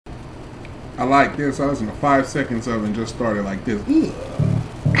I like this. I listened to 5 seconds of it and just started like this. Do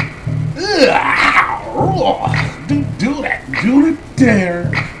that. Do the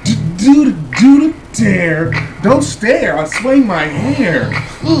dare. Do the dare. Don't stare. I swing my hair.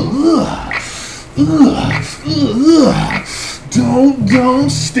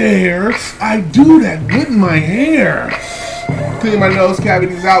 Don't stare. I do that with my hair. Clean my nose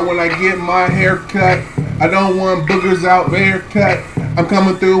cavities out when I get my hair cut. I don't want boogers out there cut. I'm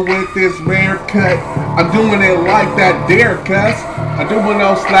coming through with this rare cut. I'm doing it like that dare cuss. I do one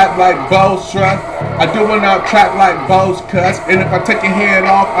out slap like Bo's truck. I do one out trap like Bo's cuss. And if I take your head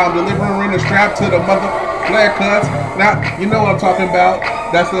off, I'm delivering a strap to the mother flare cuss. Now, you know what I'm talking about.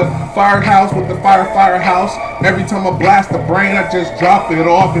 That's the firehouse with the firehouse. Every time I blast the brain, I just drop it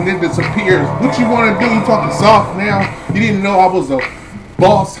off and it disappears. What you want to do? You talking soft now? You didn't know I was a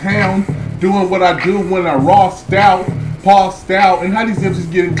boss hound. Doing what I do when I rawst out, paused out, and how these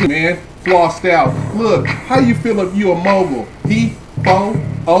MCs get into, man? Flossed out. Look, how you feel if you a mogul?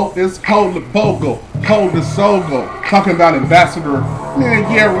 Is hold the bogle, hold the sogo. Talking about ambassador.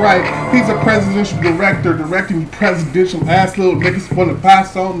 Man, yeah, right. He's a presidential director, directing you presidential ass little niggas wanna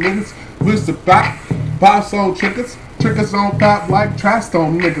pass on niggas. With the boss on triggers on top like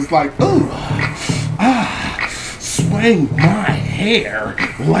Trastone niggas like, ooh, swing my hair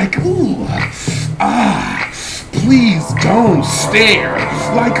like, ooh, please don't stare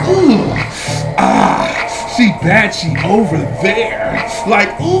like, ooh, she bad, she over there like,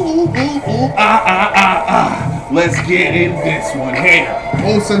 ooh, let's get in this one here.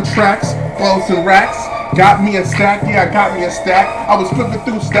 Olsen tracks, Olsen racks. Got me a stack, yeah, I got me a stack. I was flipping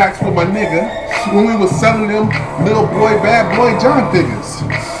through stacks with my nigga when we was selling them little boy, bad boy John figures.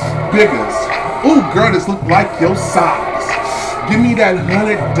 Biggers. Ooh, girl, this look like your size. Give me that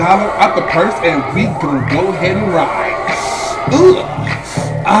 $100 out the purse and we gonna go ahead and ride.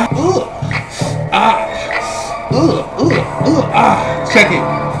 Check it.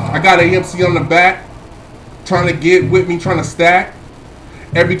 I got an MC on the back trying to get with me, trying to stack.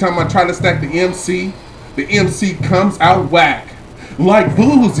 Every time I try to stack the MC comes out whack. Like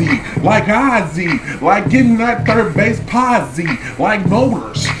Boozy, like Ozzy, like getting that third base posse, like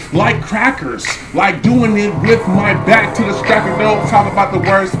motors, like crackers, like doing it with my back to the strapper. Don't talk about the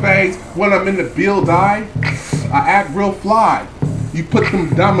worst phase when I'm in the build I act real fly. You put them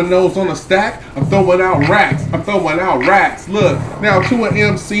dominoes on a stack, I'm throwing out racks, Look, now to an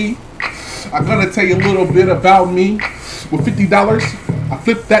MC, I'm gonna tell you a little bit about me. With $50, I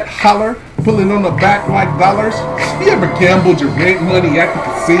flip that holler, pull it on the back like dollars. You ever gambled your rent money at the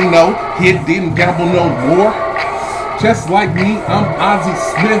casino? Hit didn't gamble no more? Just like me, I'm Ozzie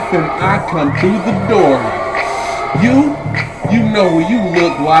Smith and I come through the door. You know what you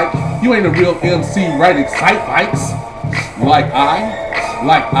look like. You ain't a real MC, right? Excite bikes. Like I.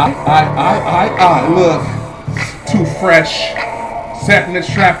 Look, too fresh. Sat in the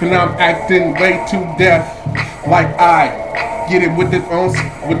trap and I'm acting way too deaf. Like I get it with the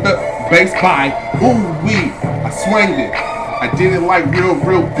bass by. Ooh wee, I swanged it. I did it like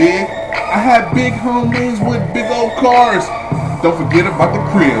real big. I had big homies with big old cars. Don't forget about the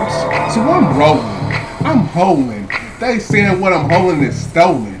cribs. So I'm rolling, I'm holding. They saying what I'm holding is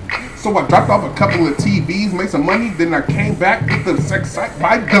stolen. So I dropped off a couple of TVs, made some money, then I came back with the sex site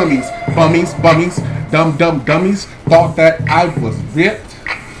by dummies. Bummies, dumb dummies, thought that I was ripped.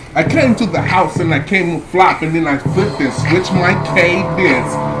 I came to the house and I came with flop and then I flipped and switched my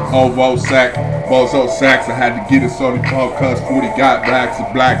cadence. Oh, bozo sacks, I had to get it so they call cuz 40 got blacks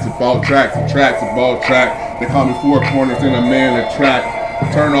and blacks and ball tracks and tracks and ball track. They call me four corners and a man to track.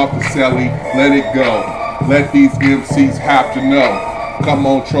 Turn off the celly, let it go. Let these MCs have to know. Come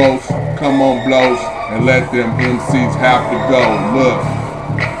on trolls, come on blows, and let them MCs have to go. Look,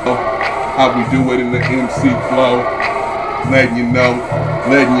 how we do it in the MC flow. Letting you know,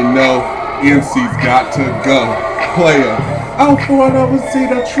 MCs got to go. Player. Oh, for an oversee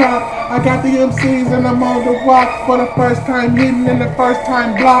the trap. I got the MCs and I'm on the walk for the first time hitting in the first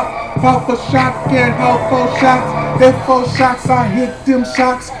time block. Pop a shot, can't help 4 shots. If 4 shots, I hit them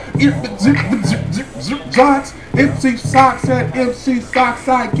shots. Shots. MC socks and MC socks,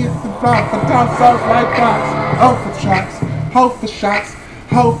 I get the block, but down south like box. Oh for shots, ho for shots,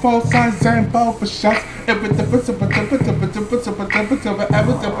 ho for signs and bow for shots.